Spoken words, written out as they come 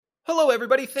Hello,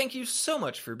 everybody. Thank you so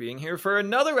much for being here for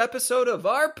another episode of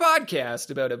our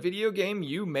podcast about a video game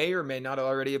you may or may not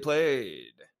already have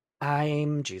played.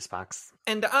 I'm Juicebox.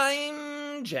 And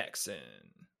I'm Jackson.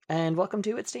 And welcome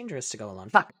to It's Dangerous to Go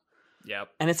Alone. Fuck. Yep.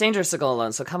 And it's dangerous to go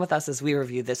alone, so come with us as we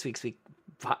review this week's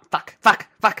Fuck. Got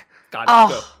it.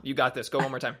 Go. You got this. Go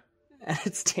one more time. And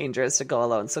it's dangerous to go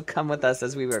alone, so come with us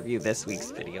as we review this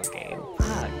week's video game.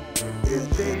 Fuck.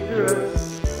 It's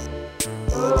dangerous.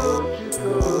 Won't you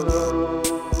go alone?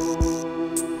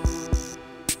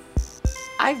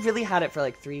 I really had it for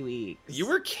like 3 weeks. You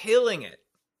were killing it.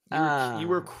 You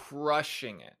were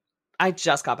crushing it. I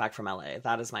just got back from LA.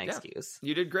 That is my excuse.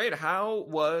 You did great. How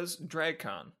was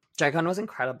DragCon? DragCon was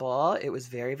incredible. It was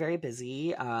very, very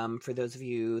busy. For those of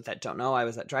you that don't know, I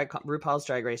was at RuPaul's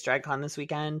Drag Race DragCon this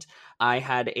weekend. I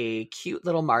had a cute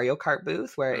little Mario Kart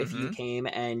booth where if you came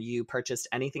and you purchased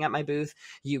anything at my booth,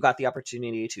 you got the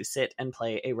opportunity to sit and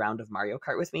play a round of Mario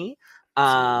Kart with me.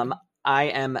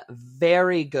 I am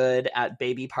very good at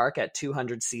Baby Park at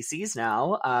 200 cc's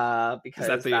now. Because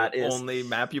is that the only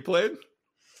map you played?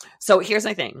 So here's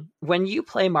my thing. When you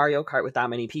play Mario Kart with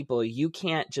that many people, you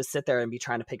can't just sit there and be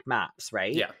trying to pick maps,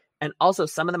 right? Yeah. And also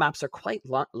some of the maps are quite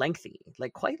lengthy,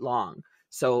 like quite long.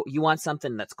 So you want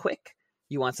something that's quick,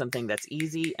 you want something that's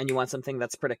easy, and you want something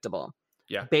that's predictable.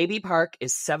 Yeah. Baby Park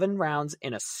is 7 rounds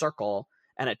in a circle,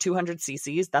 and at 200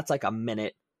 cc's, that's like a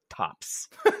minute tops,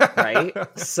 right?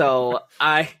 So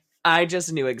I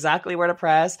just knew exactly where to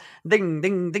press. Ding,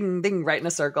 ding, ding, ding, right in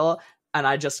a circle. And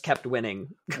I just kept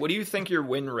winning. What do you think your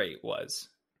win rate was?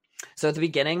 So at the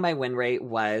beginning, my win rate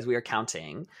was, we were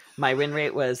counting. My win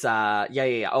rate was,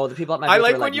 yeah. Oh, the people at my booth I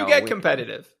like were when you get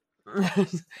competitive.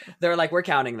 They were like, we're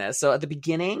counting this. So at the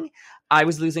beginning, I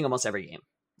was losing almost every game.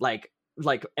 Like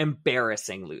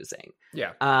embarrassing losing.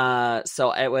 Yeah.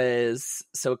 So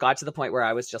it got to the point where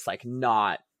I was just like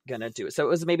not gonna do it. So it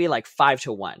was maybe like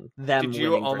 5-1. Did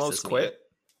you almost quit?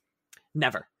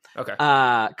 Never. Okay.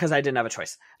 Because I didn't have a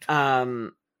choice.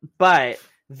 But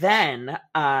then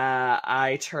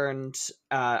I turned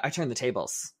the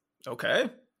tables. Okay.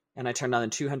 And I turned on the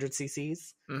 200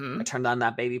 cc's. Mm-hmm. I turned on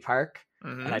that Baby Park.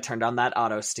 Mm-hmm. And I turned on that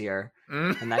auto steer.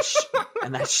 Mm-hmm.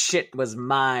 And that shit was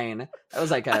mine. That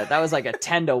was like a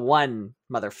 10-1,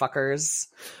 motherfuckers.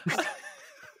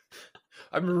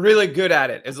 I'm really good at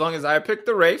it as long as I pick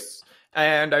the race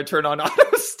and I turn on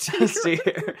auto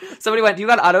steer. Somebody went, "You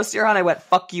got auto steer on?" I went,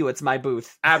 "Fuck you, it's my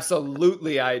booth."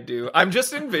 Absolutely, I do. I'm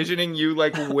just envisioning you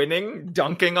like winning,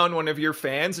 dunking on one of your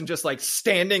fans, and just like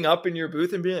standing up in your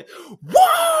booth and being like,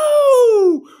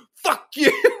 "Whoa, fuck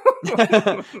you!"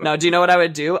 No, do you know what I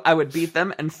would do? I would beat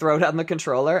them and throw down the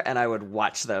controller, and I would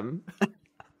watch them.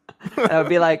 And I would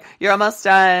be like, "You're almost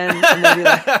done," and they'd be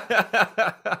like.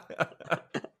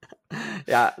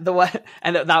 Yeah,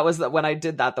 that was when I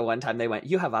did that the one time. They went,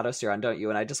 "You have auto steer on, don't you?"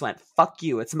 And I just went, "Fuck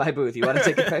you, it's my booth. You want to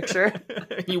take a picture?"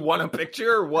 You want a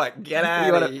picture or what? Get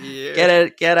out of here.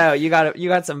 Get out. You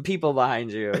got some people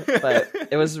behind you. But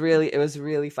it was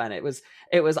really fun. It was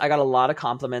I got a lot of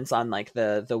compliments on like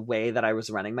the way that I was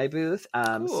running my booth.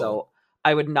 Cool. So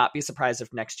I would not be surprised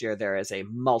if next year there is a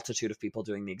multitude of people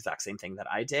doing the exact same thing that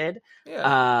I did.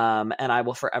 Yeah. And I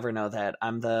will forever know that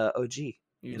I'm the OG.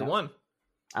 You're the one.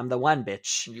 I'm the one,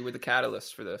 bitch. You were the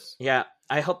catalyst for this. Yeah.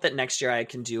 I hope that next year I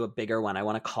can do a bigger one. I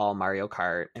want to call Mario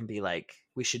Kart and be like,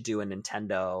 we should do a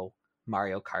Nintendo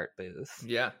Mario Kart booth.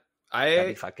 Yeah. That'd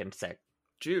be fucking sick.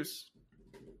 Juice.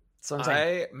 So I'm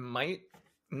saying. I might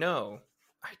know.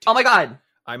 Oh my God.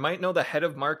 I might know the head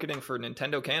of marketing for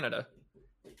Nintendo Canada.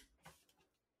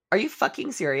 Are you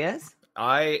fucking serious?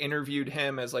 I interviewed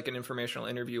him as like an informational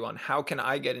interview on how can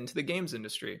I get into the games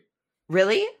industry.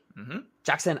 Really? Mm-hmm.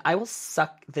 Jackson, I will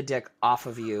suck the dick off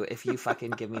of you if you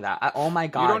fucking give me that. Oh my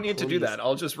God. You don't need to do that.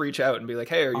 I'll just reach out and be like,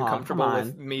 "Hey, are you comfortable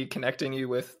with me connecting you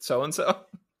with so-and-so?"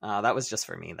 Oh, that was just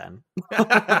for me then.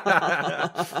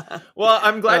 Well,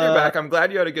 I'm glad you're back. I'm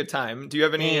glad you had a good time. Do you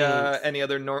have any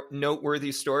other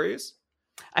noteworthy stories?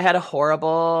 I had a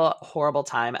horrible, horrible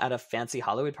time at a fancy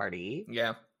Hollywood party.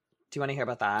 Yeah. Do you want to hear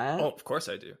about that? Oh, of course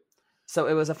I do. So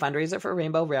it was a fundraiser for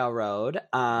Rainbow Railroad,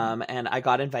 and I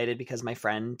got invited because my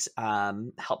friend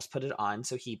helps put it on.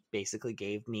 So he basically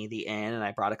gave me the in, and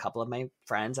I brought a couple of my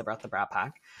friends. I brought the Brat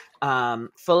Pack,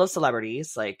 full of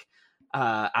celebrities. Like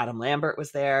Adam Lambert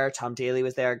was there, Tom Daly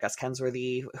was there, Gus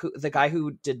Kensworthy, the guy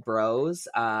who did Bros,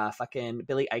 fucking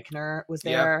Billy Eichner was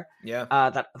there. Yeah.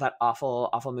 That awful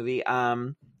movie.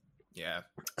 Yeah.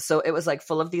 So it was like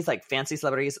full of these like fancy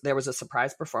celebrities. There was a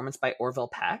surprise performance by Orville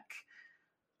Peck.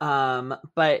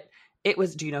 But It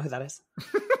was. Do you know who that is?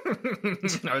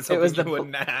 I was hoping you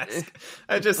wouldn't ask.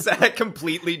 I just sat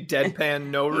completely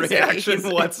deadpan, no reaction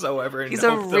whatsoever. He's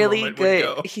a really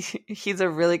good. He's a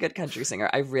really good country singer.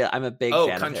 I'm a big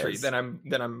fan country. of his. Then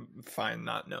I'm fine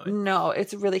not knowing. No,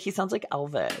 it's really. He sounds like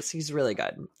Elvis. He's really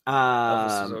good.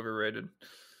 Elvis is overrated.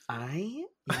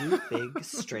 You big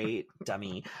straight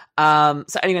dummy.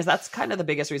 So anyways, that's kind of the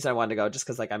biggest reason I wanted to go, just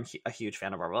because like I'm a huge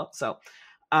fan of Orville. So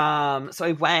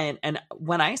I went, and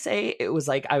when I say it was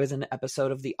like I was in an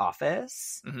episode of The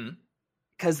Office,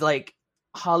 because like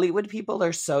Hollywood people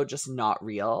are so just not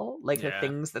real. Like the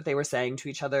things that they were saying to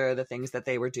each other, the things that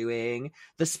they were doing,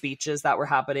 the speeches that were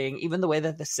happening, even the way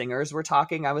that the singers were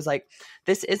talking, I was like,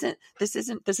 this is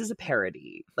a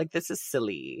parody. Like, this is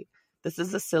silly. This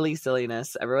is a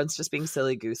silliness. Everyone's just being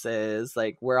silly gooses.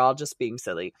 Like, we're all just being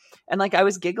silly. And like, I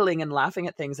was giggling and laughing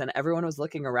at things, and everyone was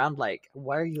looking around like,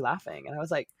 why are you laughing? And I was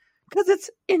like, because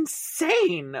it's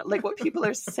insane. Like what people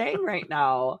are saying right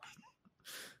now.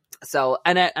 So,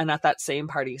 and at that same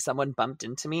party, someone bumped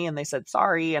into me and they said,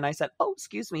 sorry. And I said, oh,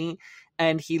 excuse me.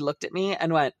 And he looked at me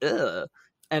and went, ugh,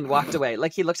 and walked away.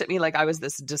 Like he looked at me like I was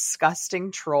this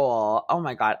disgusting troll. Oh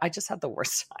my God. I just had the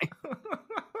worst time.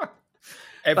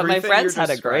 But my friends had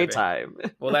a great time.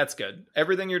 Well, that's good.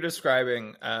 Everything you're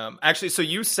describing. Actually, so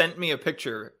you sent me a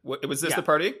picture. Was this the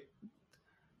party?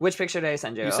 Which picture did I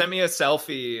send you? You sent me a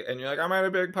selfie, and you're like, I'm at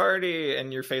a big party,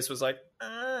 and your face was like,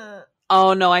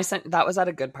 Oh no, that was at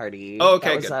a good party. Oh,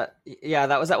 okay, good.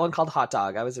 That was that one called Hot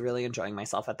Dog. I was really enjoying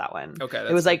myself at that one. Okay,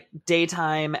 it was like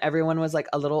daytime. Everyone was like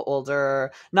a little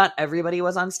older. Not everybody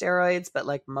was on steroids, but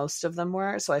like most of them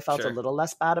were. So I felt a little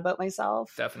less bad about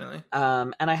myself. Definitely.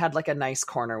 And I had like a nice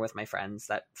corner with my friends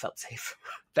that felt safe.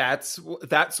 That's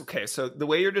okay. So the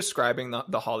way you're describing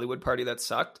the Hollywood party that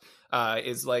sucked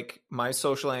is like my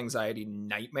social anxiety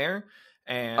nightmare.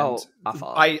 And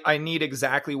awful. I need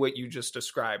exactly what you just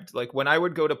described. Like when I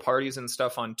would go to parties and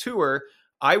stuff on tour,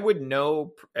 I would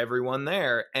know everyone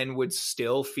there and would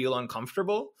still feel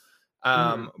uncomfortable.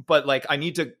 But like I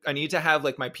need to have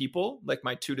like my people, like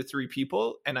my 2 to 3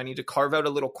 people, and I need to carve out a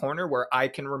little corner where I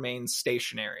can remain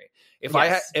stationary.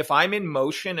 If I'm in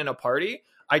motion in a party,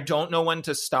 I don't know when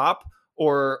to stop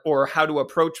or how to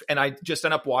approach, and I just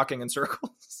end up walking in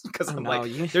circles because I'm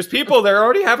there's people, they're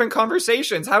already having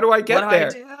conversations. How do I get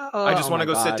there? I just want to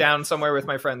go sit down somewhere with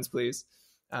my friends, please.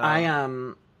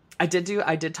 I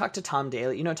did talk to Tom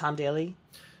Daly. You know Tom Daly?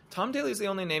 Tom Daly's the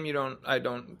only name I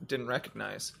didn't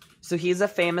recognize. So he's a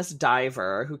famous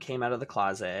diver who came out of the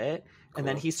closet, and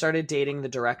then he started dating the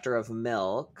director of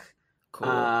Milk.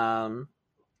 Cool.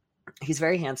 He's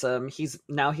very handsome. He's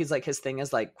like, his thing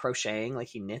is like crocheting, like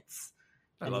he knits.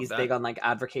 And he's big on like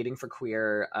advocating for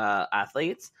queer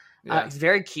athletes. He's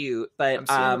very cute, but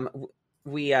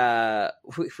we there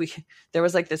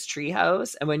was like this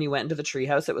treehouse, and when you went into the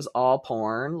treehouse, it was all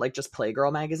porn, like just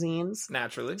Playgirl magazines.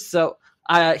 Naturally. So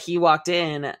he walked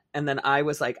in, and then I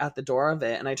was like at the door of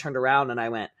it, and I turned around and I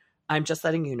went, I'm just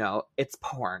letting you know, it's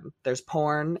porn. There's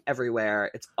porn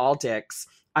everywhere. It's all dicks.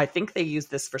 I think they use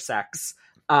this for sex.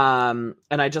 And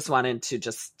I just wanted to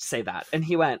just say that. And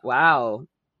he went, wow,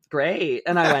 great.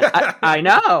 And I went, I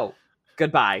know.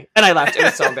 Goodbye. And I left. It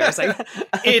was so embarrassing.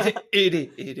 It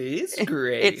is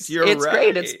great. It's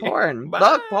great. It's porn. Bye.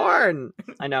 Look, porn.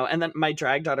 I know. And then my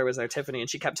drag daughter was there, Tiffany, and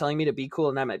she kept telling me to be cool.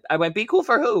 And I went, be cool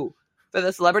for who? For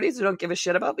the celebrities who don't give a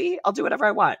shit about me? I'll do whatever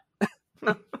I want.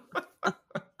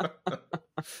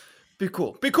 Be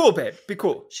cool. Be cool, babe. Be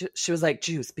cool. She was like,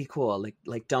 Juice, be cool.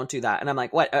 Like, don't do that. And I'm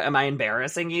like, what? Am I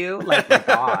embarrassing you? Like, my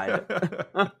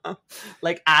God.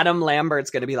 Like, Adam Lambert's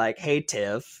going to be like, hey,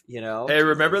 Tiff, you know? Hey,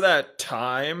 remember that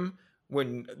time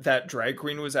when that drag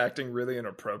queen was acting really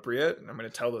inappropriate? And I'm going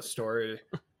to tell the story.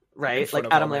 Right? Like,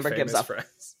 Adam Lambert gives a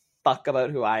fuck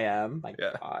about who I am. My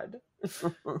God.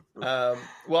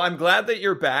 Well, I'm glad that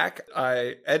you're back.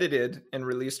 I edited and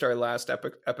released our last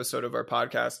episode of our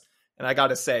podcast. And I got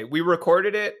to say, we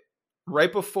recorded it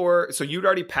right before. So you'd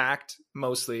already packed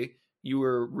mostly. You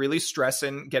were really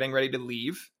stressing, getting ready to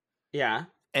leave. Yeah.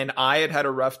 And I had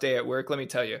a rough day at work. Let me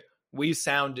tell you, we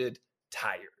sounded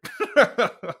tired.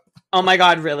 Oh my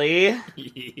God, really?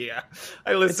 Yeah.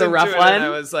 I listened it's a rough to it one. And I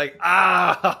was like,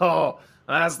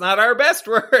 that's not our best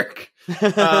work.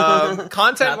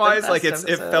 Content wise, like it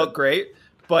felt great.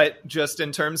 But just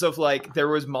in terms of like, there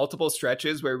was multiple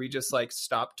stretches where we just like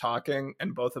stopped talking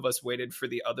and both of us waited for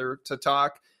the other to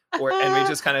talk, and we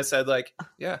just kind of said like,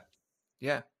 yeah.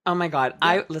 Oh my God.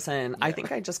 Yeah. I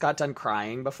think I just got done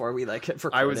crying before we like hit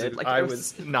recorded. I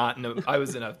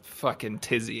was in a fucking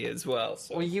tizzy as well.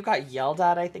 So. Well, you got yelled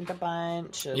at, I think, a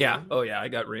bunch. Yeah. Oh yeah. I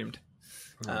got reamed.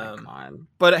 Oh my God.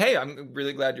 But hey, I'm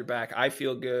really glad you're back. I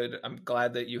feel good. I'm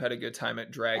glad that you had a good time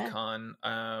at DragCon.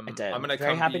 I did. I'm gonna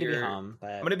Very happy be to be home.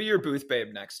 But I'm gonna be your booth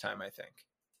babe next time, I think.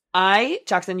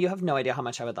 Jackson, you have no idea how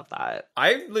much I would love that.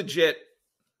 I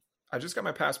just got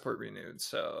my passport renewed,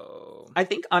 so I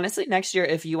think honestly next year,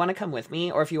 if you want to come with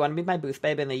me, or if you want to be my booth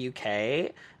babe in the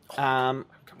UK, I'm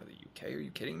coming to the UK. Are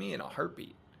you kidding me? In a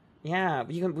heartbeat. Yeah,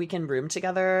 we can room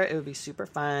together. It would be super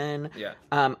fun. Yeah.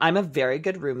 I'm a very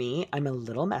good roomie. I'm a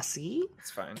little messy. It's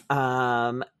fine.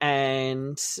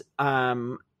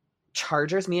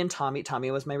 Chargers, me and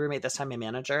Tommy was my roommate this time, my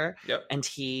manager. Yep. And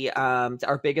he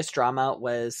our biggest drama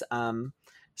was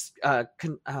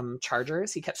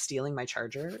chargers. He kept stealing my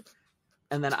charger.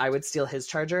 And then I would steal his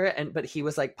charger, but he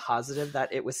was like positive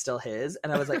that it was still his.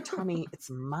 And I was like, Tommy, it's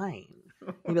mine.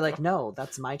 He'd be like, no,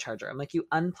 that's my charger. I'm like, you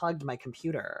unplugged my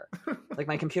computer. Like,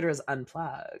 my computer is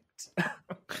unplugged.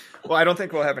 Well, I don't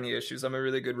think we'll have any issues. I'm a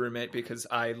really good roommate because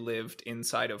I lived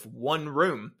inside of one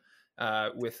room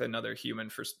with another human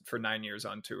for 9 years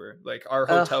on tour. Like, our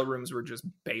hotel rooms were just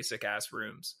basic ass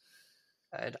rooms.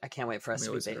 I can't wait for us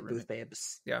to be booth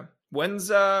babes. Yeah. When's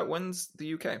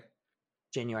the UK?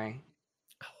 January.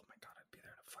 Oh my God, I'd be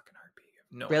there in a fucking heartbeat.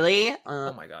 No. Really?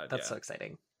 Oh my God. That's so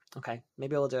exciting. Okay.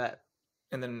 Maybe we'll do it.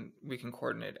 And then we can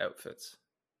coordinate outfits.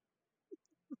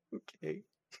 Okay.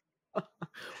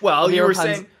 Well, you were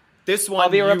saying this one. I'll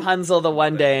be Rapunzel the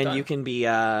one day, and done. you can be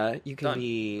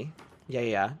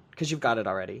yeah, because you've got it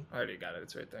already. I already got it.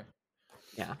 It's right there.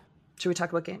 Yeah. Should we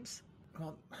talk about games?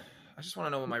 Well, I just want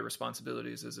to know what my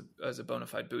responsibilities as a bona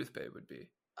fide booth babe would be.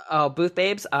 Oh, booth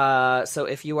babes. So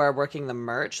if you are working the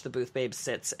merch, the booth babe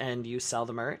sits and you sell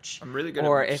the merch. I'm really good.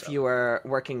 Or at if you are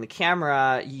working the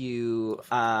camera,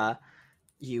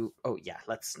 oh yeah,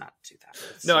 let's not do that.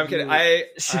 No, I'm kidding. I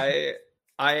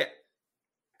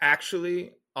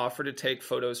actually offer to take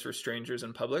photos for strangers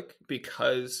in public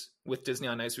because with Disney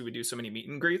on Ice we would do so many meet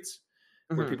and greets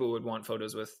where people would want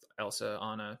photos with Elsa,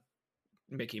 Anna,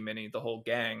 Mickey, Minnie, the whole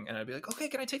gang, and I'd be like, okay,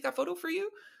 can I take that photo for you?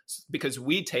 Because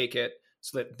we take it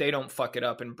so that they don't fuck it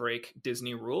up and break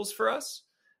Disney rules for us.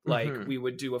 Like we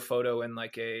would do a photo in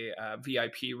like a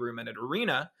VIP room in an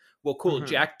arena. Well, cool.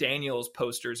 Jack Daniels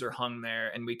posters are hung there,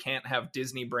 and we can't have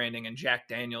Disney branding and Jack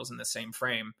Daniels in the same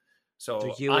frame.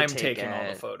 So I'm taking all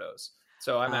the photos.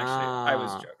 So I'm I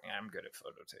was joking. I'm good at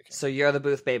photo taking. So you're the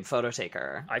booth babe photo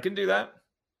taker. I can do that.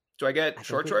 Do I get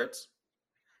shorts?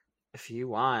 If you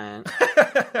want.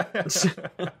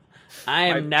 I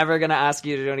am never going to ask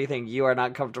you to do anything you are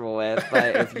not comfortable with,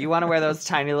 but if you want to wear those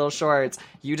tiny little shorts,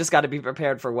 you just got to be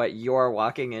prepared for what you're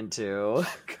walking into.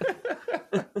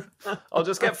 I'll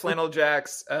just get Flannel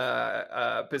Jack's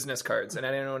business cards, and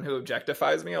anyone who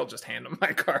objectifies me, I'll just hand them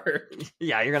my card.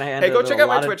 Yeah, you're going to hand Hey, go check out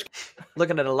my Twitch.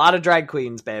 Looking at a lot of drag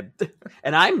queens, babe.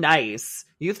 And I'm nice.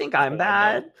 You think I'm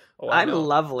bad? I'm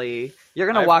lovely.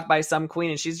 You're going to walk by some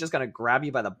queen, and she's just going to grab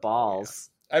you by the balls.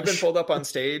 Yeah. I've been pulled up on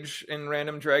stage in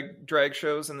random drag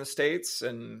shows in the States,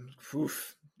 and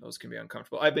those can be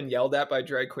uncomfortable. I've been yelled at by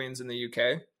drag queens in the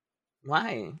UK.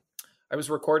 Why? I was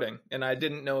recording, and I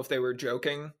didn't know if they were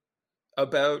joking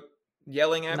about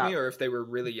yelling at me or if they were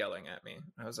really yelling at me.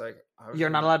 I was like, you're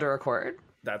not allowed to record?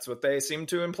 That's what they seem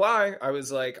to imply. I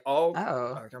was like, I'm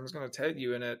just going to tag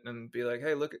you in it and be like,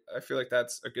 hey, look, I feel like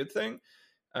that's a good thing.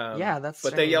 Yeah, that's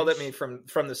But strange. They yelled at me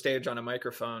from the stage on a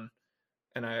microphone,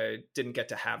 and I didn't get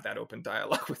to have that open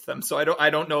dialogue with them. So I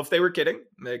don't know if they were kidding.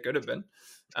 They could have been.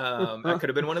 That could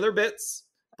have been one of their bits.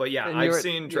 But yeah, I've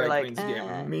seen drag queens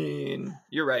get mean.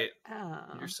 You're right.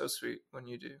 You're so sweet when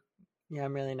you do. Yeah,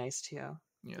 I'm really nice to you.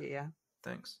 Yeah.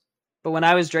 Thanks. But when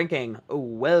I was drinking,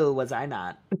 was I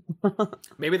not?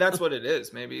 Maybe that's what it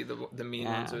is. Maybe the mean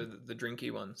ones are the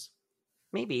drinky ones.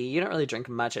 Maybe. You don't really drink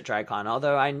much at DragCon,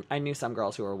 although I knew some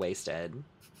girls who were wasted.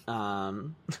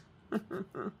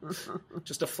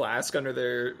 Just a flask under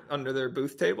their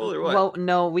booth table or what? Well,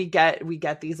 no, we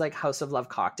get these like House of Love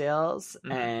cocktails,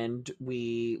 and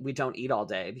we don't eat all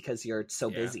day because you're so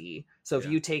busy. So if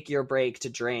you take your break to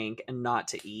drink and not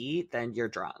to eat, then you're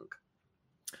drunk.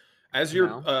 As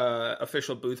your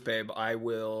official booth babe, I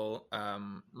will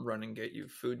run and get you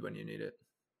food when you need it.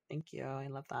 Thank you. I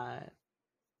love that.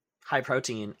 High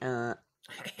protein. All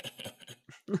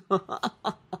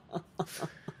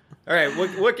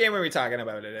right, what game are we talking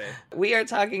about today? We are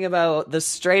talking about the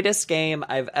straightest game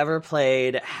I've ever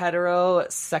played,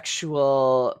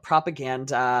 heterosexual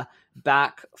propaganda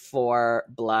Back for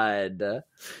Blood.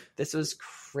 This was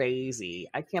crazy.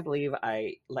 I can't believe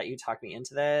I let you talk me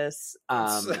into this.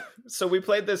 So we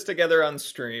played this together on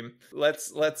stream.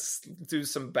 Let's do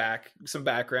some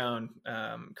background,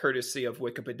 courtesy of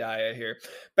Wikipedia here.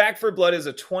 Back for Blood is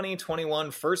a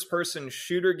 2021 first-person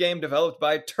shooter game developed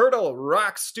by Turtle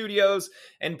Rock Studios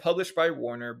and published by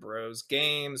Warner Bros.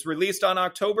 Games. Released on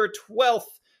October 12th,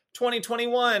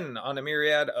 2021 on a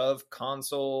myriad of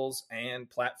consoles and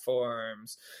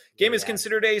platforms. Game is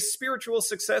considered a spiritual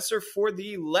successor for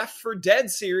the Left 4 Dead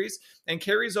series and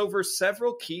carries over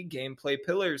several key gameplay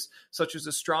pillars, such as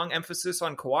a strong emphasis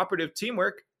on cooperative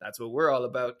teamwork, that's what we're all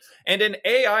about, and an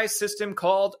AI system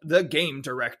called the Game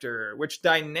Director, which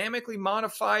dynamically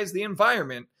modifies the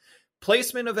environment,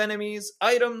 placement of enemies,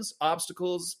 items and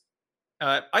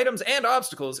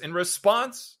obstacles in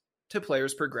response to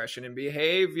players' progression and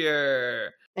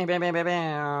behavior.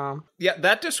 Yeah,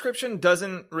 that description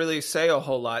doesn't really say a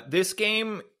whole lot. This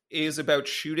game is about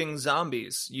shooting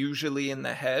zombies, usually in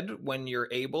the head when you're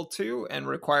able to, and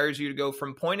requires you to go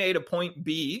from point A to point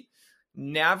B,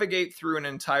 navigate through an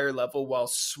entire level while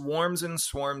swarms and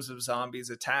swarms of zombies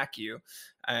attack you.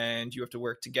 And you have to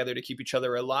work together to keep each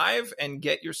other alive and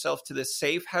get yourself to the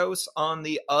safe house on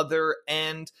the other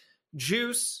end.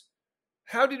 Juice,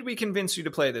 how did we convince you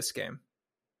to play this game?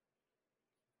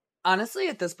 Honestly,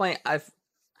 at this point,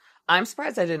 I'm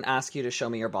surprised I didn't ask you to show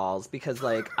me your balls, because,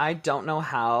 like, I don't know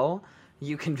how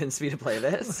you convinced me to play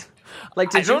this. Like,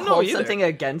 did you hold something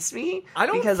against me? I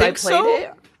don't because think I played so.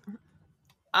 it.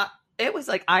 It was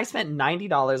like I spent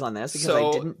 $90 on this because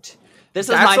I didn't. This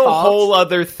is my fault. That's a whole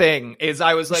other thing. Is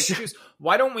I was like,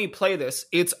 why don't we play this?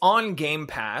 It's on Game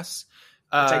Pass.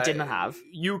 Which I didn't have.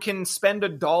 You can spend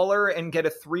 $1 and get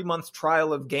a 3-month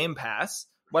trial of Game Pass.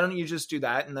 Why don't you just do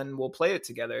that, and then we'll play it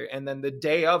together? And then the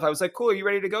day of, I was like, cool, are you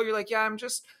ready to go? You're like, yeah, I'm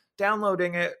just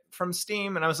downloading it from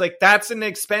Steam. And I was like, that's an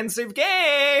expensive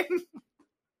game.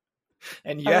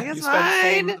 And yeah, you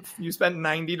spent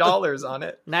 $90 on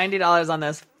it. $90 on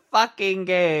this fucking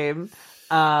game.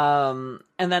 And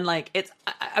then, like,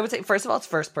 I would say, first of all, it's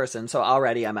first person, so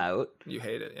already I'm out. You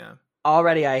hate it, yeah.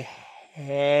 Already I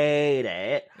hate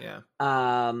it. Yeah.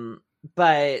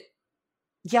 But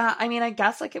yeah, I mean, I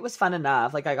guess, like, it was fun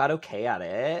enough. Like, I got okay at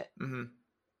it.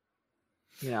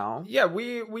 Mm-hmm. You know? Yeah,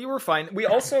 we were fine. We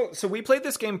also, so we played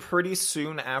this game pretty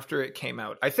soon after it came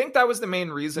out. I think that was the main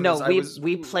reason. No,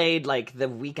 we played, like, the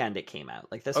weekend it came out.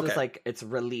 Like, this was, like, its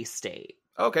release date.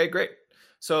 Okay, great.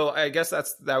 So I guess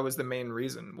that was the main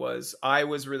reason, was I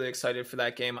was really excited for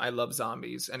that game. I love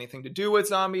zombies. Anything to do with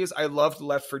zombies. I loved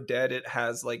Left 4 Dead. It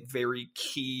has, like, very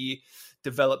key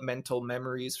developmental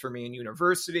memories for me in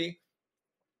university.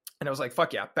 And I was like,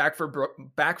 fuck yeah, Back for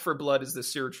Blood is the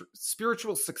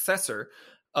spiritual successor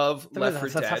of Left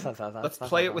 4 Dead. Let's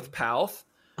play it with Palth,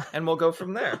 and we'll go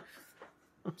from there.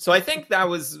 So I think that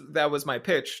was my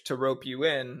pitch to rope you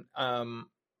in.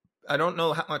 I don't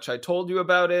know how much I told you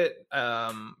about it.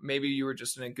 Maybe you were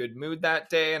just in a good mood that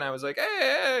day, and I was like,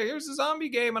 hey, here's a zombie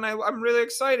game, and I'm really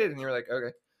excited. And you were like,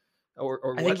 okay.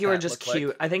 Or I think you were just cute.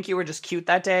 Like. I think you were just cute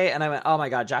that day, and I went, oh my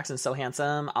god, Jackson's so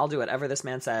handsome. I'll do whatever this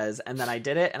man says. And then I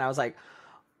did it, and I was like,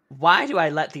 why do I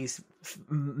let these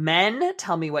men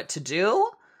tell me what to do?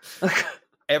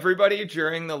 Everybody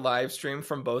during the live stream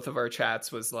from both of our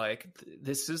chats was like,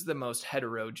 this is the most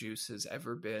Hetero-Juice has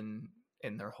ever been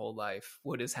in their whole life.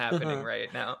 What is happening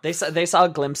right now? They saw a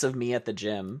glimpse of me at the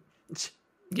gym.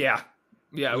 Yeah.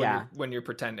 When you're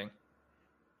pretending.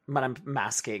 When I'm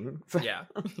masking. Yeah.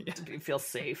 To feel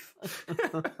safe.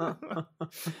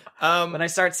 When I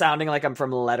start sounding like I'm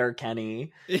from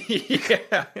Letterkenny.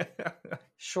 Yeah.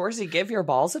 Shorzy, give your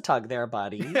balls a tug there,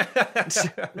 buddy.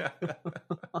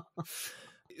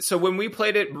 So when we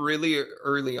played it really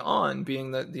early on,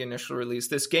 being the initial release,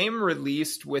 this game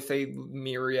released with a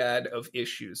myriad of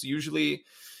issues, usually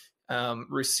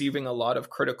receiving a lot of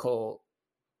critical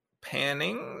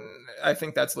panning. I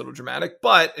think that's a little dramatic,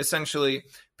 but essentially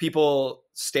people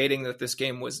stating that this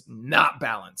game was not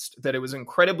balanced, that it was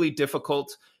incredibly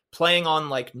difficult. Playing on,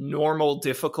 like, normal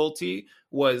difficulty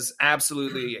was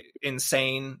absolutely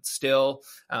insane still.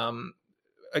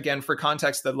 Again, for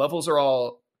context, the levels are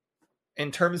all,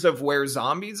 in terms of where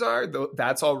zombies are,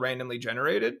 that's all randomly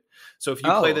generated. So if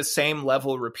you play the same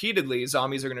level repeatedly,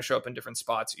 zombies are going to show up in different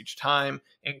spots each time,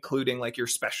 including, like, your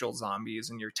special zombies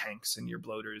and your tanks and your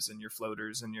bloaters and your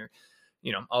floaters and your,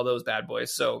 all those bad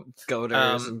boys. So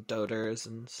goaters and doters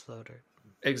and sloters.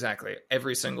 Exactly.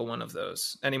 Every single one of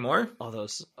those. Any more? All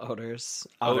those otters,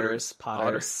 potters,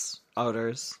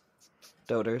 otters,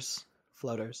 doters,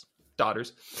 floaters,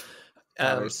 daughters.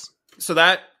 Daughters. So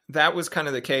that was kind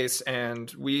of the case,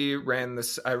 and we ran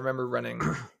this. I remember running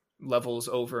levels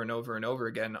over and over and over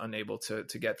again, unable to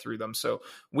get through them. So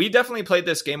we definitely played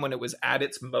this game when it was at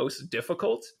its most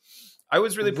difficult. I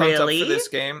was really pumped up for this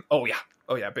game. Oh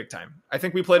yeah, big time. I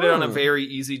think we played it on a very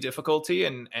easy difficulty,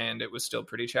 and it was still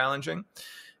pretty challenging.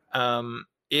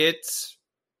 It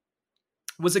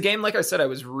was a game, like I said, I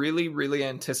was really, really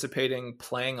anticipating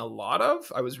playing a lot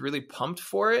of. I was really pumped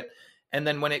for it. And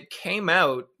then when it came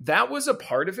out, that was a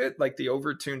part of it. Like the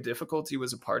overtuned difficulty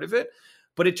was a part of it,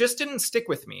 but it just didn't stick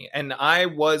with me. And I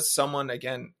was someone,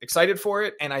 again, excited for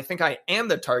it. And I think I am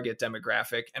the target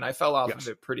demographic, and I fell off of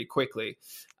it pretty quickly.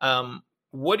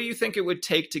 What do you think it would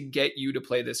take to get you to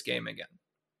play this game again?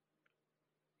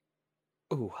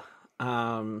 Ooh,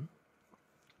 oh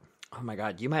my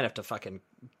God, you might have to fucking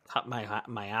cut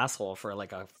my asshole for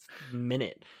like a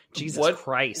minute. Jesus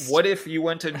Christ. What if you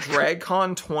went to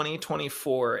DragCon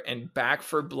 2024 and Back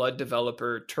for Blood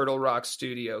developer Turtle Rock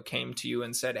Studio came to you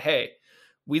and said, "Hey,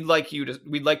 we'd like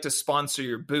to sponsor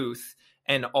your booth,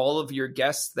 and all of your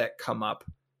guests that come up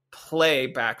play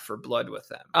Back for Blood with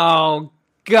them." Oh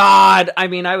God. I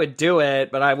mean, I would do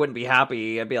it, but I wouldn't be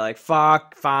happy. I'd be like,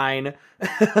 fuck, fine.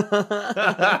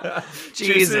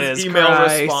 Jesus email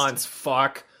Christ. Response,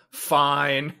 fuck,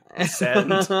 fine, send.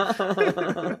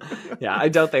 Yeah, I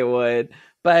doubt they would.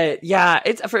 But yeah,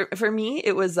 it's for me,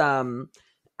 it was I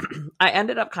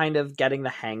ended up kind of getting the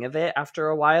hang of it after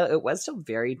a while. It was still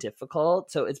very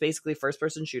difficult. So it's basically first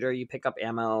person shooter. You pick up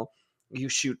ammo, you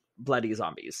shoot bloody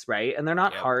zombies, right? And they're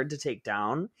not hard to take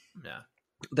down. Yeah.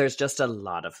 There's just a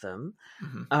lot of them.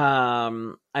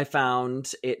 Mm-hmm. I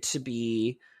found it to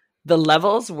be, the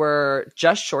levels were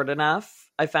just short enough.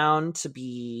 I found to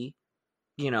be,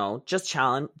 just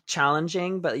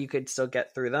challenging, but you could still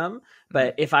get through them.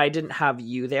 But if I didn't have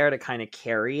you there to kind of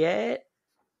carry it,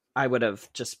 I wouldn't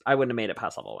have made it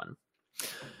past level 1.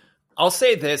 I'll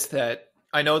say this, that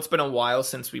I know it's been a while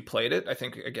since we played it. I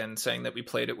think, again, saying that we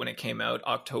played it when it came out,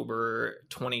 October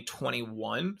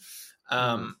 2021.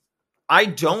 I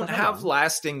don't have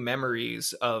lasting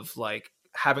memories of like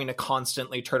having to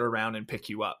constantly turn around and pick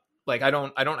you up. Like I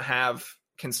don't have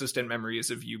consistent memories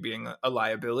of you being a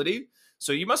liability.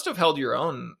 So you must have held your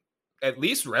own at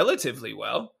least relatively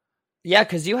well. Yeah,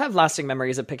 because you have lasting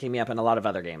memories of picking me up in a lot of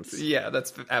other games. Yeah,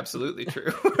 that's absolutely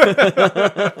true.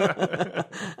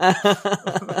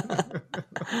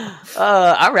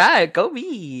 All right, go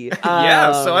me.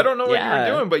 Yeah, so I don't know what you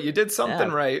were doing, but you did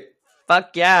something right.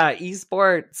 Fuck yeah,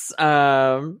 esports.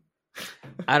 I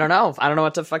don't know. I don't know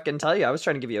what to fucking tell you. I was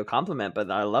trying to give you a compliment, but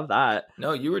I love that.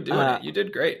 No, you were doing it. You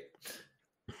did great.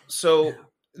 So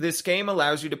this game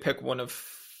allows you to pick one of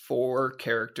 4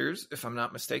 characters. If I'm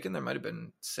not mistaken, there might have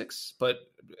been 6, but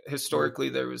historically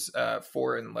there was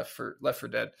 4 in Left 4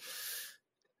 Dead.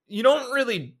 You don't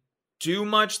really do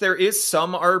much. There is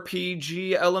some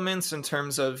RPG elements in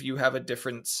terms of you have a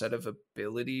different set of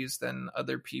abilities than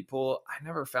other people. I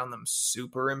never found them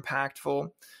super impactful.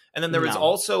 And then there was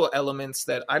also elements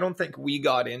that I don't think we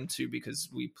got into because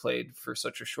we played for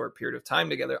such a short period of time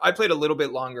together. I played a little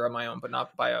bit longer on my own, but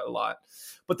not by a lot.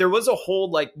 But there was a whole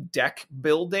like deck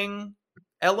building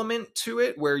element to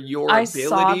it where your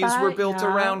abilities were built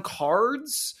around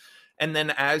cards. And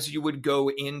then as you would go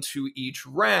into each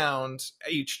round,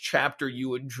 each chapter, you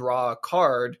would draw a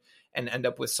card and end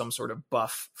up with some sort of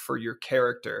buff for your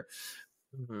character.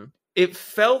 Mm-hmm. It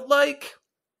felt like,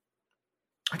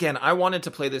 again, I wanted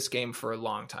to play this game for a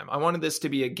long time. I wanted this to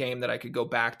be a game that I could go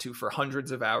back to for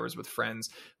hundreds of hours with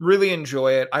friends, really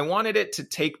enjoy it. I wanted it to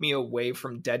take me away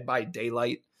from Dead by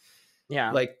Daylight.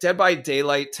 Yeah. Like Dead by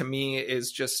Daylight to me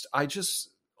is just, I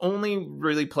just only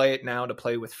really play it now to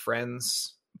play with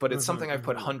friends, but it's something I've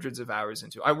put hundreds of hours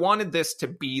into. I wanted this to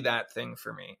be that thing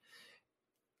for me.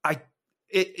 I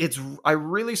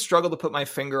really struggle to put my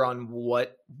finger on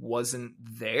what wasn't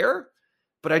there,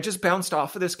 but I just bounced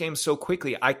off of this game so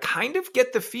quickly. I kind of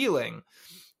get the feeling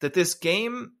that this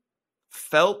game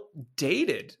felt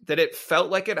dated, that it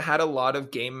felt like it had a lot of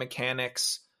game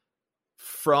mechanics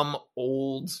from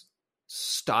old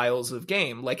styles of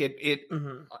game. Like it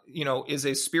is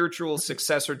a spiritual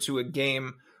successor to a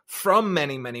game from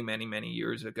many, many, many, many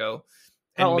years ago.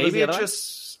 And maybe it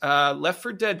just Left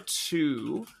 4 Dead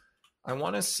 2, I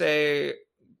want to say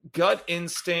Gut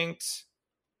Instinct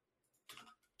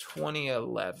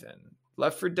 2011.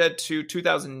 Left 4 Dead 2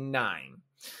 2009.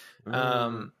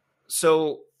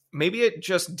 So maybe it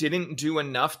just didn't do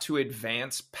enough to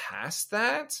advance past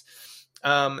that.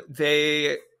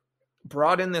 They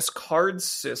brought in this card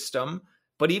system,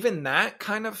 but even that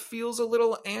kind of feels a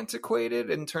little antiquated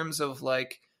in terms of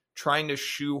like trying to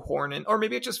shoehorn in, or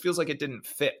maybe it just feels like it didn't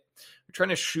fit. We're trying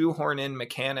to shoehorn in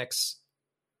mechanics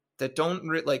that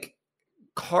don't like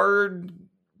card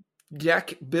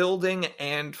deck building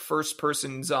and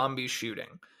first-person zombie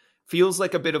shooting. Feels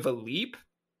like a bit of a leap,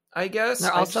 I guess.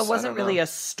 There also wasn't really a a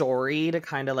story to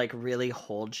kind of like really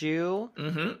hold you.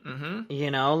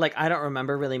 You know, like I don't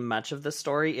remember really much of the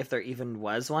story, if there even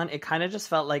was one. It kind of just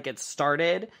felt like it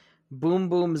started, boom,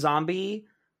 boom, zombie,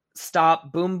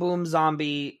 stop, boom, boom,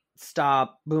 zombie,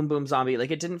 stop, boom, boom, zombie.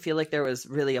 Like it didn't feel like there was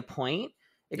really a point.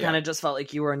 It kind of just felt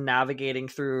like you were navigating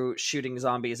through shooting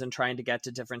zombies and trying to get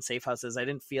to different safe houses. I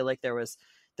didn't feel like there was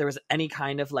any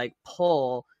kind of like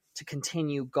pull to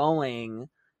continue going.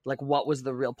 Like what was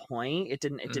the real point? It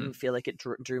didn't feel like it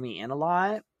drew me in a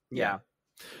lot. Yeah.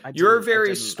 You're a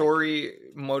very story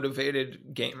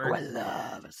motivated gamer. Oh, I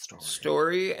love a story.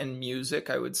 Story and music,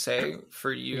 I would say,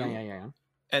 for you. Yeah.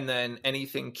 And then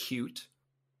anything cute.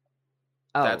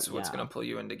 That's what's going to pull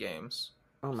you into games.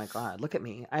 Oh my God, look at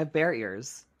me. I have bear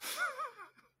ears.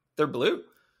 They're blue.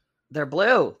 They're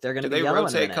blue. They're going to be yellow.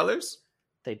 Do they rotate colors?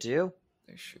 They do.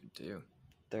 They should do.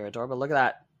 They're adorable. Look at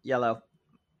that. Yellow.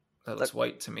 That looks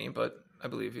white to me, but I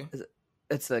believe you.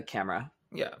 It's the camera.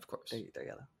 Yeah, of course. They're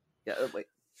yellow. Yeah, wait.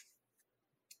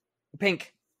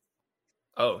 Pink.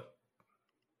 Oh.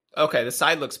 Okay, the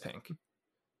side looks pink.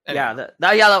 Anyway. Yeah,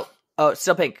 the yellow. Oh,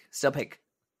 still pink. Still pink.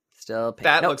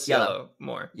 That looks yellow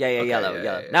more. Yeah, okay, yellow.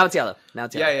 Yeah. Now it's yellow.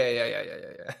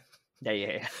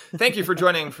 Yeah. Thank you for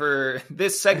joining for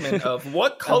this segment of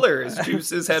What Color is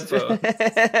Juice's Headphones?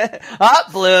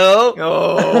 Blue.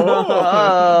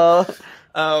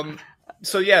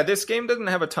 So yeah, this game doesn't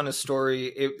have a ton of story.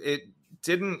 It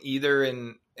didn't either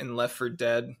in Left 4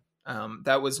 Dead.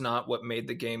 That was not what made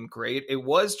the game great. It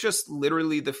was just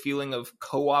literally the feeling of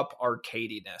co-op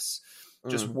arcadiness,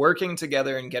 just working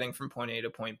together and getting from point A to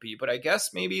point B. But I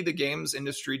guess maybe the games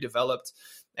industry developed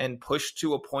and pushed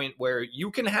to a point where you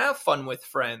can have fun with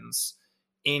friends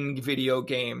in video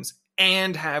games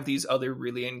and have these other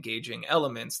really engaging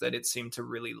elements that it seemed to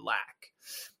really lack,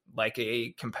 like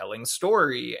a compelling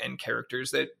story and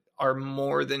characters that are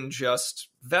more than just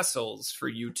vessels for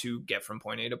you to get from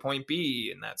point A to point B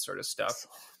and that sort of stuff.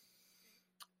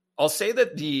 I'll say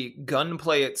that the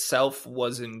gunplay itself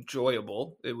was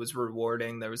enjoyable. It was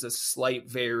rewarding. There was a slight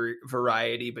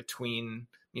variety between,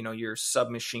 you know, your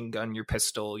submachine gun, your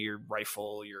pistol, your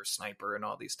rifle, your sniper, and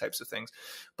all these types of things.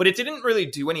 But it didn't really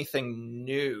do anything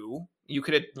new. You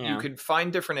could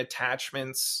find different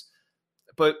attachments,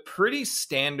 but pretty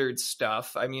standard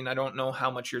stuff. I mean, I don't know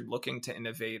how much you're looking to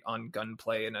innovate on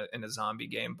gunplay in a zombie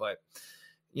game, but,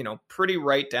 you know, pretty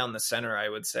right down the center, I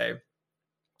would say.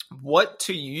 What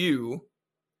to you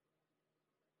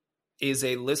is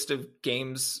a list of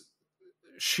games,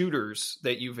 shooters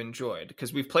that you've enjoyed?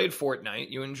 Because we've played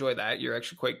Fortnite. You enjoy that. You're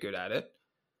actually quite good at it.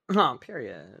 Oh,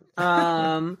 period.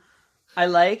 I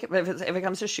like, if it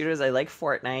comes to shooters, I like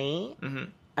Fortnite. Mm-hmm.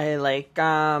 I like,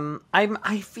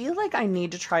 I feel like I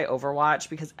need to try Overwatch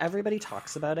because everybody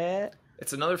talks about it.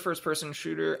 It's another first-person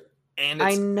shooter, and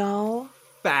it's I know.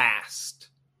 Fast.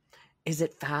 Is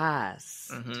it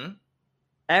fast? Mm-hmm.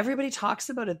 Everybody talks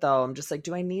about it, though. I'm just like,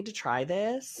 do I need to try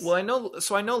this? Well, I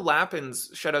know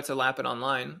Lappin's, shout out to Lappin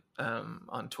Online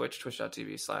on Twitch,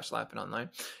 twitch.tv/LappinOnline.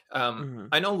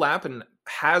 I know Lappin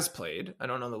has played. I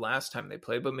don't know the last time they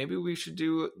played, but maybe we should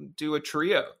do a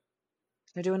trio.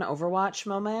 They're doing an Overwatch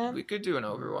moment? We could do an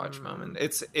Overwatch moment.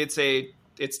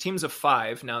 It's teams of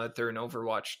 5 now that they're in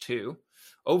Overwatch 2.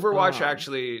 Overwatch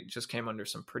actually just came under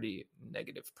some pretty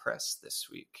negative press this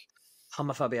week.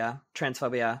 Homophobia,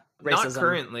 transphobia, racism. Not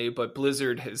currently, but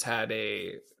Blizzard has had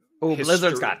a... Oh,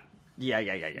 Blizzard's got... Yeah.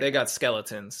 They got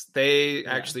skeletons. They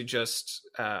actually just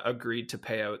agreed to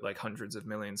pay out like hundreds of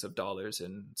millions of dollars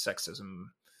in sexism,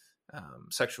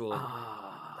 sexual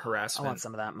harassment. I want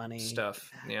some of that money.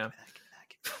 Stuff. Yeah.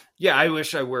 Yeah, I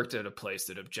wish I worked at a place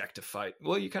that objectified.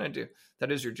 Well, you kind of do.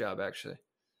 That is your job, actually.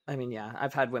 I mean, yeah.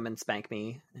 I've had women spank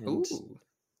me. And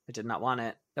I did not want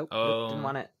it. Nope. Didn't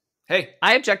want it. Hey,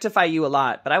 I objectify you a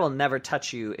lot, but I will never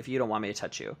touch you if you don't want me to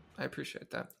touch you. I appreciate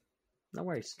that. No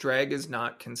worries. Drag is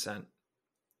not consent.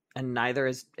 And neither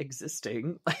is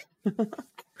existing.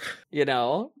 You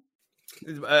know?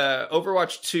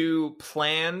 Overwatch 2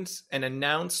 planned and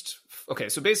announced. Okay,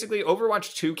 so basically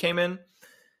Overwatch 2 came in,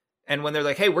 and when they're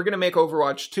like, hey, we're going to make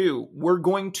Overwatch 2, we're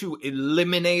going to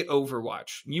eliminate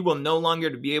Overwatch. You will no longer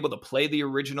be able to play the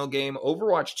original game.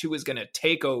 Overwatch 2 is going to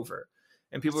take over.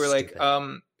 And people were like,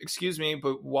 excuse me,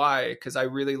 but why? Because I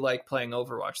really like playing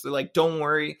Overwatch. They're like, don't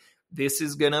worry, this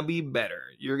is going to be better.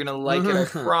 You're going to like it, I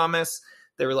promise.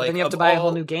 They were like, then you have to buy a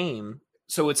whole new game.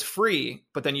 So it's free,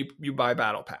 but then you buy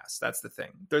Battle Pass. That's the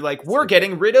thing. They're like, we're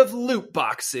getting rid of loot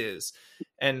boxes.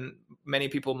 And many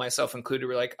people, myself included,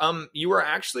 were like, you are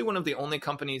actually one of the only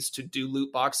companies to do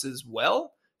loot boxes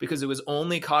well, because it was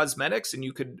only cosmetics and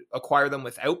you could acquire them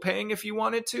without paying if you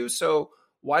wanted to. So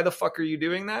why the fuck are you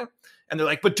doing that? And they're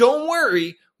like, but don't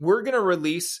worry, we're going to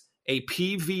release a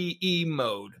PvE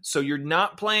mode. So you're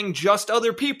not playing just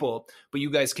other people, but you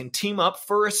guys can team up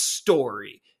for a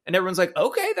story. And everyone's like,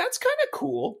 okay, that's kind of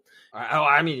cool. Oh,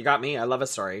 I mean, you got me. I love a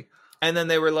story. And then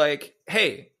they were like,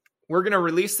 hey, we're going to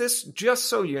release this just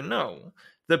so you know.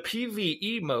 The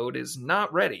PvE mode is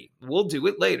not ready. We'll do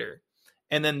it later.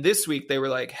 And then this week they were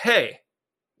like, hey,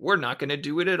 we're not going to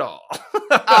do it at all.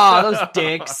 Oh, those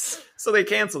dicks. So they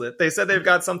canceled it. They said they've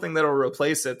got something that'll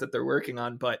replace it that they're working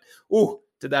on. But, ooh,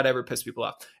 did that ever piss people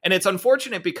off? And it's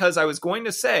unfortunate because I was going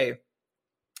to say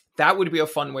that would be a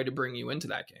fun way to bring you into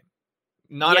that game.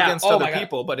 Not against other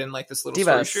people, but in like this little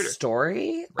Diva story shooter.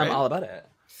 Story? Right? I'm all about it.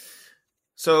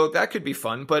 So that could be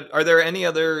fun. But are there any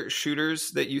other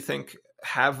shooters that you think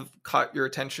have caught your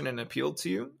attention and appealed to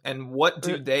you? And what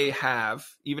do they have,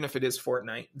 even if it is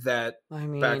Fortnite, that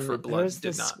Back 4 Blood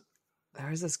did not? There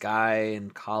was this guy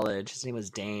in college. His name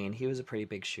was Dane. He was a pretty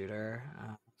big shooter.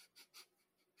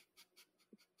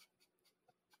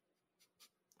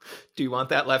 Do you want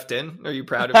that left in? Are you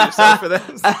proud of yourself for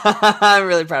this? I'm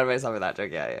really proud of myself for that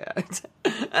joke. Yeah.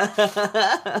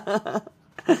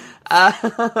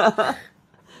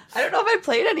 I don't know if I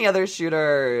played any other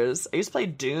shooters. I used to play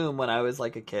Doom when I was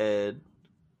like a kid.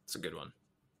 It's a good one.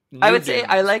 I would say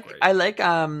I like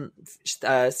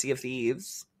Sea of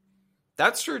Thieves.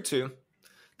 That's true too.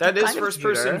 That is first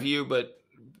person view, but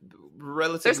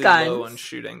relatively low on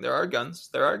shooting. There are guns.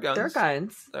 There are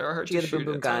hard to shoot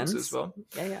at times as well.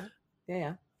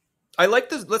 Yeah. I like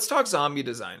this. Let's talk zombie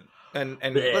design and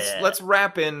let's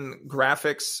wrap in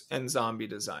graphics and zombie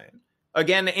design.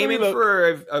 Again, aiming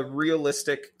for a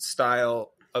realistic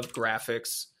style of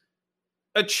graphics.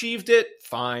 Achieved it,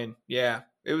 fine. Yeah,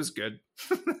 it was good.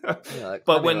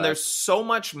 But when there's so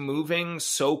much moving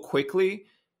so quickly,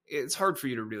 it's hard for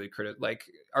you to really credit. Like,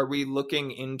 are we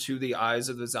looking into the eyes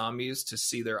of the zombies to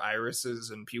see their irises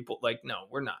and pupil? Like, no,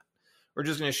 we're not. We're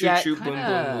just going to shoot, boom,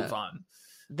 move on.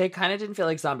 They kind of didn't feel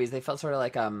like zombies. They felt sort of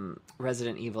like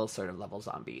Resident Evil sort of level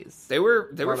zombies. They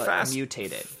were fast,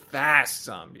 mutated, fast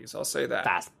zombies. I'll say that.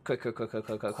 Fast, quick.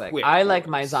 I like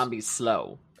my zombies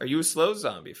slow. Are you a slow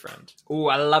zombie friend? Ooh,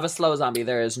 I love a slow zombie.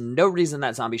 There is no reason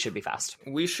that zombie should be fast.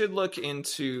 We should look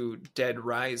into Dead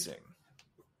Rising.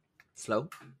 Slow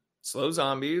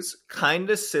zombies, kind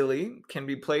of silly. Can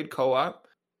be played co-op.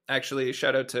 Actually,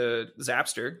 shout out to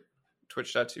Zapster,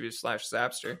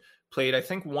 twitch.tv/Zapster. Played, I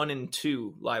think, 1 and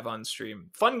 2 live on stream.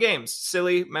 Fun games.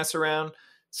 Silly, mess around.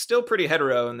 Still pretty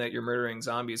hetero in that you're murdering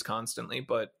zombies constantly,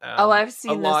 but I've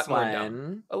seen this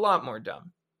one. A lot more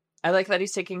dumb. I like that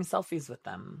he's taking selfies with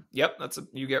them. Yep,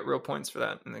 you get real points for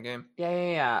that in the game.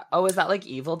 Yeah. Oh, is that like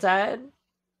Evil Dead?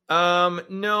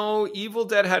 No, Evil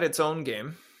Dead had its own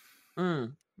game.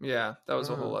 Yeah, that was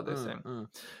a whole other thing.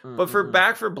 But for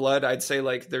Back 4 Blood, I'd say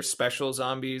like their special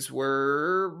zombies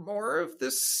were more of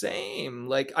the same.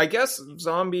 Like, I guess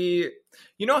zombie,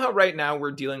 you know how right now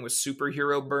we're dealing with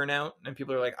superhero burnout and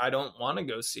people are like, I don't want to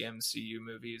go see MCU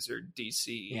movies or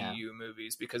DCEU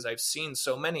movies because I've seen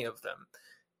so many of them.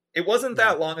 It wasn't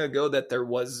that long ago that there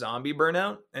was zombie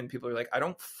burnout and people are like, I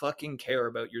don't fucking care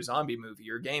about your zombie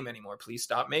movie or game anymore. Please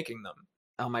stop making them.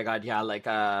 Oh my God. Yeah. Like,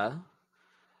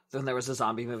 then there was a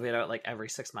zombie movie out like every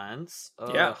 6 months.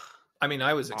 Ugh. Yeah. I mean,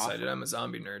 I was excited. I'm a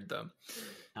zombie nerd though.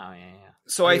 Oh yeah.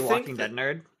 So I think Walking Dead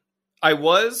nerd? I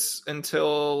was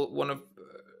until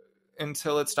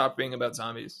it stopped being about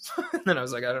zombies. And then I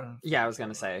was like, I don't know. Yeah, I was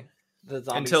going to say.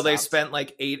 Until they spent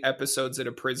like 8 episodes at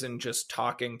a prison just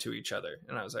talking to each other.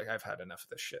 And I was like, I've had enough of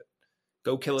this shit.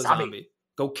 Go kill a zombie.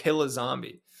 Go kill a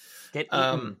zombie. Get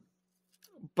eaten.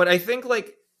 But I think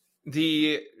like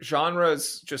the genre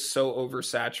is just so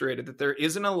oversaturated that there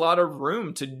isn't a lot of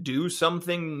room to do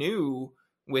something new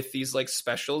with these like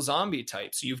special zombie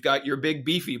types. You've got your big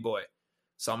beefy boy.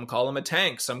 Some call him a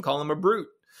tank. Some call him a brute.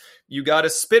 You got a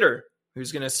spitter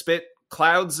who's going to spit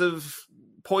clouds of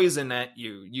poison at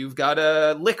you. You've got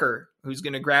a licker who's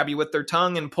going to grab you with their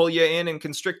tongue and pull you in and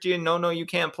constrict you. No, you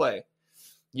can't play.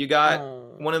 You got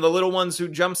one of the little ones who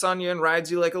jumps on you and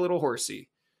rides you like a little horsey.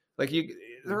 Like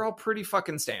they're all pretty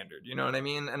fucking standard. You know what I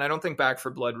mean? And I don't think Back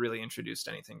 4 Blood really introduced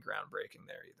anything groundbreaking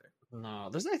there either. No,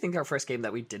 this is, I think, our first game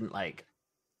that we didn't like.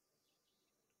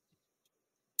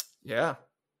 Yeah.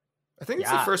 I think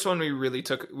it's the first one we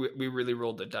really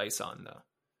rolled the dice on though.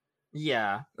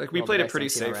 Yeah. Like we played it pretty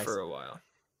safe for a while.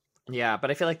 Yeah, but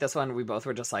I feel like this one we both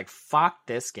were just like, fuck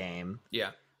this game.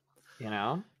 Yeah. You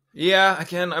know? Yeah,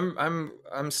 again,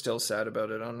 I'm still sad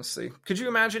about it, honestly. Could you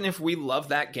imagine if we loved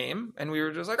that game and we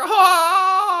were just like,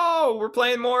 oh, we're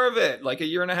playing more of it. Like a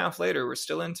year and a half later, we're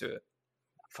still into it.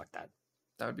 Fuck that.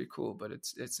 That would be cool, but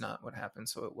it's not what happened,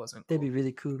 so it wasn't cool. That'd be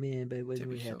really cool, man, but it wasn't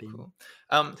what happened. So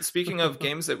cool. Speaking of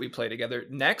games that we play together,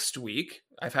 next week,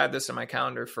 I've had this on my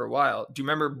calendar for a while. Do you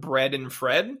remember Bread and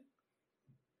Fred?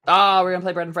 Oh, we're gonna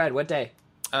play Bread and Fred. What day?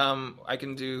 I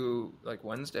can do like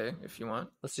Wednesday if you want.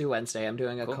 Let's do Wednesday. I'm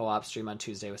doing a co-op stream on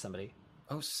Tuesday with somebody.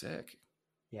 Oh, sick.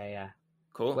 Yeah.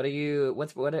 Cool. What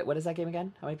is that game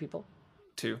again? How many people?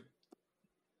 2.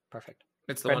 Perfect.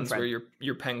 It's the Bread ones where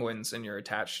you're penguins and you're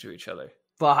attached to each other.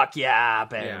 Fuck yeah,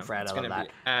 Bread and Fred. It's I love gonna that.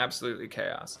 be absolutely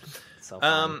chaos. So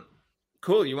fun.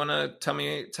 Cool. You want to tell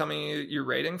me your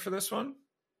rating for this one?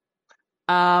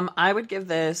 I would give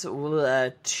this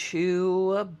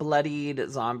 2 bloodied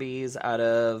zombies out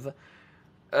of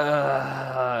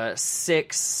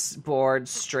 6 bored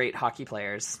straight hockey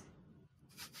players.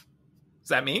 Is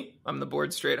that me? I'm the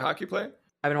bored straight hockey player?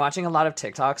 I've been watching a lot of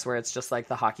TikToks where it's just like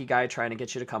the hockey guy trying to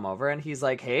get you to come over, and he's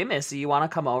like, "Hey, Missy, you want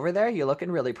to come over there? You're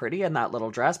looking really pretty in that little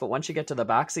dress, but once you get to the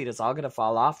backseat, it's all going to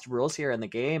fall off. The rules here in the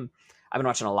game." I've been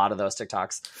watching a lot of those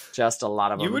TikToks, just a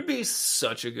lot of them. You would be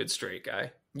such a good straight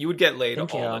guy. You would get laid all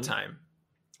the time.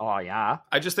 Oh, yeah.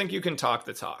 I just think you can talk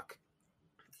the talk.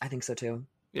 I think so, too.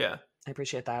 Yeah. I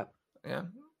appreciate that. Yeah.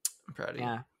 I'm proud of you.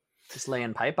 Yeah. Just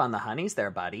laying pipe on the honeys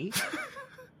there, buddy.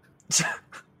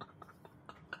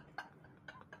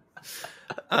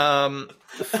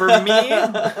 For me,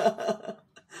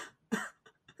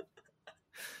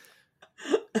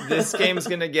 this game's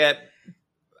gonna get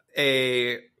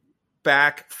a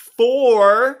back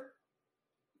 4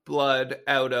 blood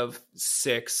out of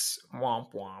 6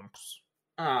 womp womps.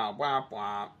 Oh, womp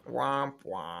womp. Womp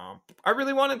womp. I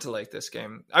really wanted to like this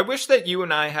game. I wish that you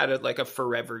and I had a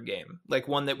forever game, like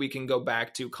one that we can go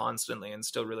back to constantly and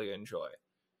still really enjoy.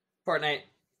 Fortnite.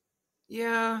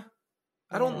 Yeah.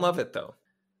 I don't love it though.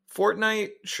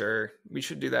 Fortnite, sure. We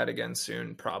should do that again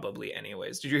soon, probably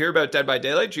anyways. Did you hear about Dead by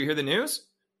Daylight? Did you hear the news?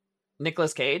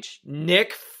 Nicolas Cage?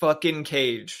 Nick fucking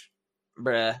Cage.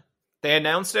 Bruh. They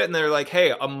announced it and they're like,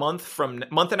 hey, month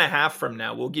and a half from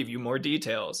now, we'll give you more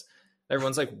details.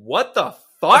 Everyone's like, what the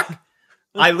fuck?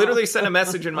 I literally sent a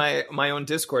message in my own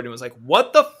Discord and was like,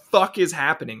 what the fuck is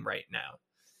happening right now?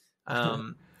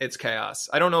 It's chaos.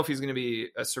 I don't know if he's going to be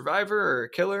a survivor or a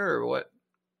killer or what.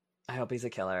 I hope he's a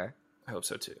killer. I hope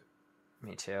so too.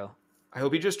 Me too. I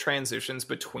hope he just transitions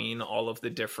between all of the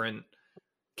different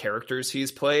characters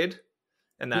he's played,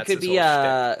 and that's he could his be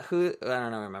whole shtick. who I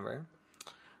don't know. Remember?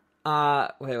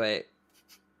 Wait.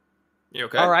 You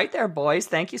okay? All right, there, boys.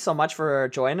 Thank you so much for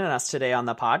joining us today on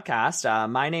the podcast.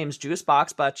 My name's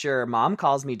Juicebox, but your mom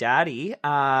calls me Daddy.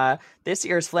 This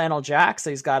year's Flannel Jack,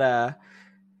 so he's got a.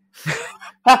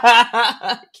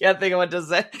 Can't think of what to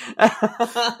say.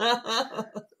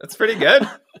 That's pretty good.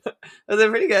 Was it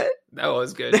pretty good? That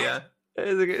was good, yeah.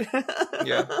 Is it good?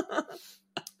 Yeah.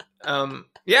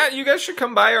 Yeah, you guys should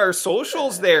come by our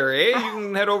socials there, eh? You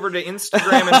can head over to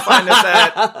Instagram and find us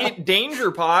at It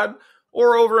Danger Pod,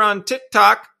 or over on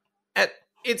TikTok at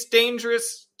It's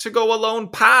Dangerous to Go Alone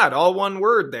Pod, all one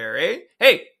word there, eh?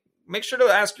 Hey, make sure to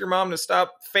ask your mom to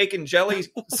stop faking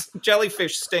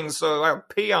jellyfish stings so I'll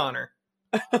pee on her.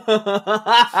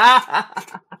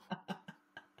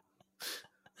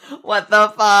 What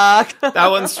the fuck?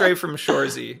 That one's straight from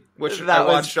Shorzy, which I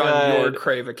watched on your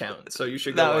Crave account, so you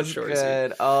should go watch Shorzy.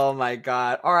 Good. Oh my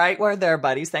god. All right, we're there,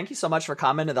 buddies. Thank you so much for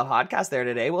coming to the podcast there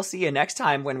today. We'll see you next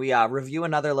time when we review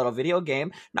another little video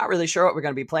game. Not really sure what we're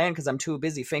going to be playing because I'm too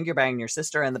busy finger banging your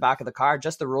sister in the back of the car.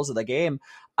 Just the rules of the game.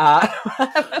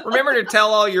 Remember to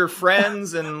tell all your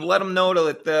friends and let them know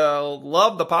that they'll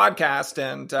love the podcast,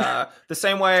 and the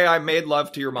same way I made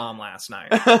love to your mom last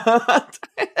night.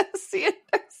 See you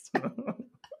next time.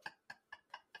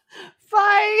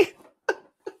 Bye.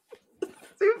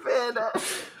 Stupid.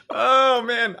 Oh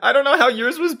man, I don't know how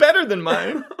yours was better than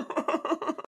mine.